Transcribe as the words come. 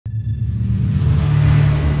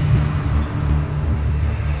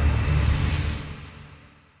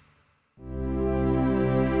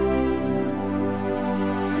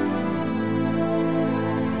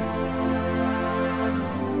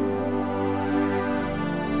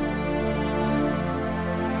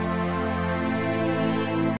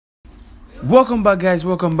Welcome back, guys.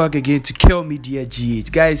 Welcome back again to kelmedia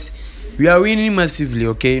GH. Guys, we are winning massively,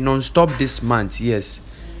 okay? Non-stop this month. Yes,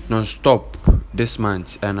 non-stop this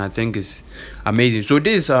month, and I think it's amazing. So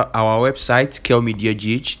this is our website, kelmedia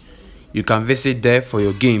GH. You can visit there for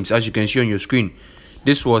your games, as you can see on your screen.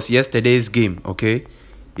 This was yesterday's game, okay?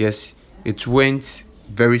 Yes, it went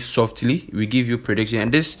very softly. We give you prediction,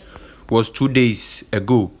 and this was 2 days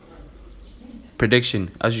ago.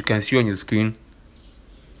 Prediction, as you can see on your screen,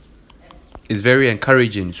 is very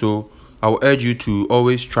encouraging. So I will urge you to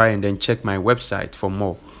always try and then check my website for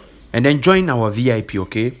more, and then join our VIP,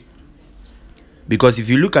 okay? Because if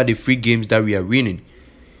you look at the free games that we are winning,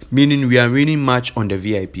 meaning we are winning much on the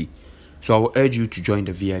VIP. So I will urge you to join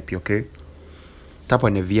the VIP, okay? Tap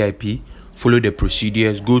on the VIP, follow the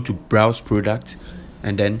procedures, go to browse products,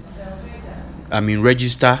 and then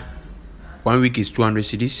register. 1 week is 200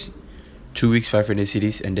 cedis, 2 weeks 500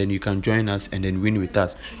 cedis, and then you can join us and then win with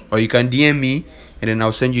us. Or you can DM me and then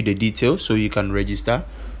I'll send you the details so you can register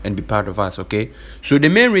and be part of us, okay? So the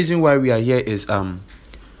main reason why we are here is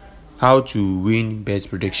how to win bet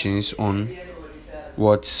predictions on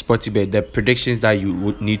what Sportybet, the predictions that you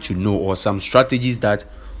would need to know, or some strategies that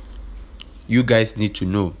you guys need to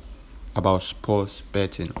know about sports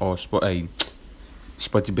betting or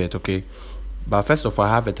Sportybet, okay? But first of all,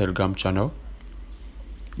 I have a Telegram channel.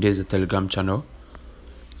 There's a Telegram channel,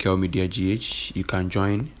 kelmedia GH. You can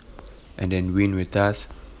join and then win with us,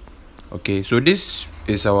 okay? So this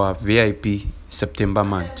is our VIP September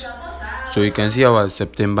month. So you can see our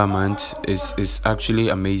September month is actually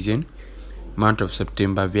amazing. Month of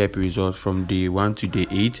September VIP results from day 1 to day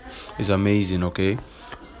 8 is amazing, okay?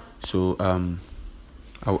 So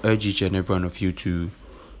I'll urge each and every one of you to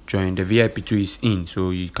join. The VIP 2 is in,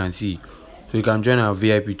 so you can see. So you can join our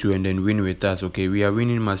VIP 2 and then win with us, okay? We are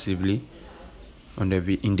winning massively on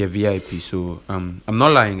in the VIP. So I'm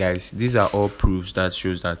not lying, guys. These are all proofs that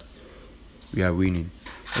shows that we are winning,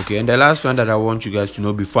 okay? And the last one that I want you guys to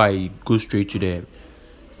know before I go straight to the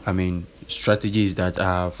strategies, that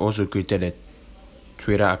I've also created a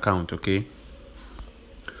Twitter account, okay?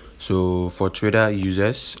 So for Twitter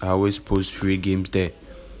users, I always post free games there.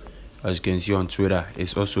 As you can see on Twitter,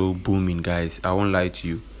 it's also booming, guys. I won't lie to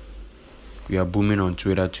you. We are booming on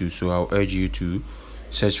Twitter too. So I'll urge you to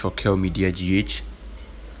search for kelmedia GH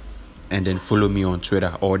and then follow me on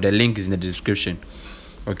Twitter, or the link is in the description,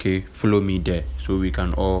 okay? Follow me there so we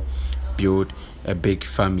can all build a big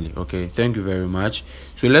family, okay? Thank you very much.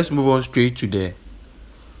 So let's move on straight to the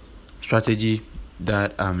strategy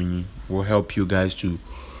that will help you guys to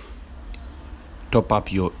top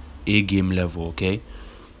up your A game level, okay?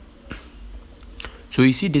 So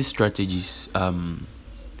you see these strategies,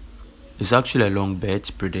 it's actually a long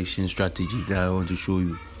bet prediction strategy that I want to show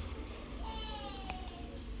you.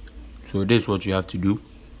 So this is what you have to do.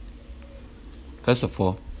 First of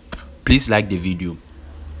all, please like the video.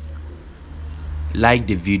 Like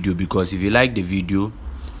the video, because if you like the video,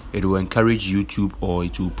 it will encourage YouTube, or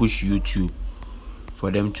it will push YouTube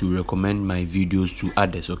for them to recommend my videos to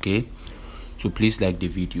others, okay? So please like the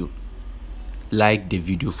video. Like the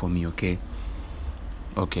video for me, okay?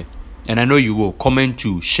 Okay. And I know you will comment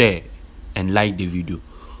to share and like the video.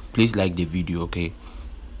 Please like the video, okay?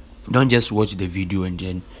 Don't just watch the video and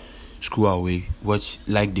then scroll away.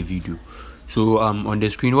 Like the video. So on the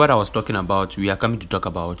screen, what I was talking about, we are coming to talk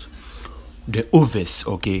about the overs,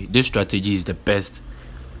 okay? This strategy is the best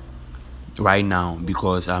right now,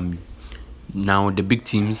 because now the big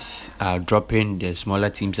teams are dropping, the smaller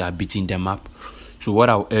teams are beating them up. So what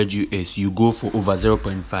I'll urge you is you go for over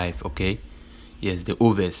 0.5, okay? Yes, the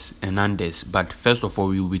overs and unders. But first of all,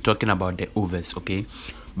 we will be talking about the overs, okay?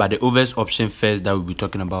 But the overs option first that we'll be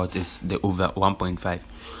talking about is the over 1.5.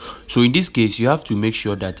 So in this case, you have to make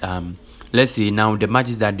sure that let's say now the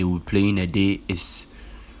matches that they will play in a day is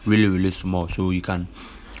really small. So you can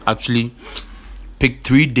actually pick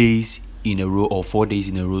 3 days in a row or 4 days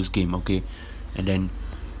in a row's game, okay? And then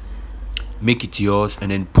make it yours and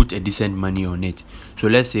then put a decent money on it. So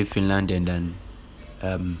let's say Finland and then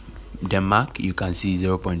Denmark, you can see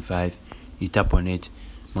 0.5. You tap on it.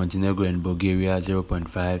 Montenegro and Bulgaria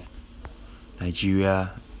 0.5.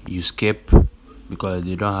 Nigeria, you skip because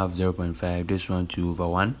they don't have 0.5. This one to over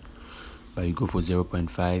 1, but you go for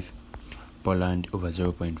 0.5. Poland over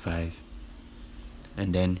 0.5,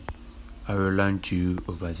 and then Ireland 2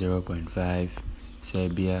 over 0.5.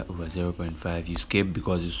 Serbia over 0.5. You skip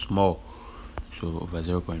because it's small, so over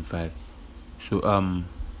 0.5. So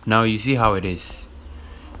now you see how it is.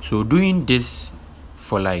 So doing this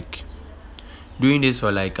for like 3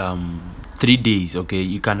 days, okay,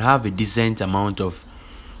 you can have a decent amount of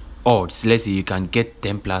odds. Let's say you can get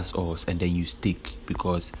 10 plus odds and then you stick,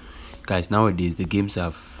 because guys, nowadays the games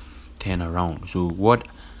have turned around. So what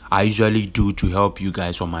I usually do to help you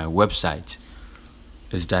guys on my website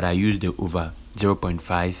is that I use the over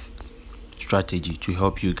 0.5 strategy to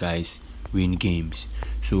help you guys win games.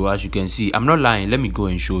 So as you can see, I'm not lying, let me go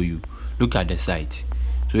and show you. Look at the site.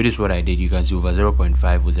 So this is what I did. You can see over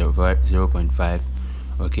 0.5 with 0.5.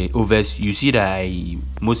 okay, overs. You see that I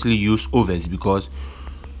mostly use overs because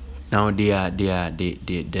now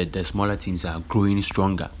the smaller teams are growing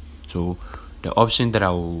stronger. So the option that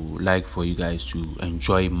I would like for you guys to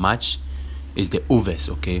enjoy much is the overs.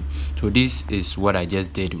 Okay, so this is what I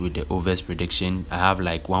just did with the overs prediction. I have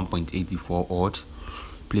like 1.84 odds.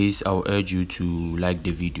 Please, I'll urge you to like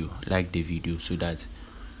the video so that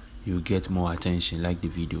you get more attention. Like the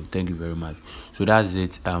video. Thank you very much. So that's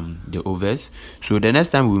it, the overs. So the next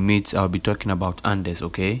time we meet, I'll be talking about unders.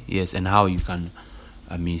 Okay, yes, and how you can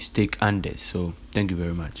stake unders. So thank you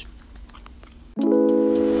very much.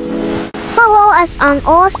 Follow us on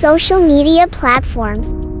all social media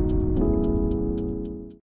platforms.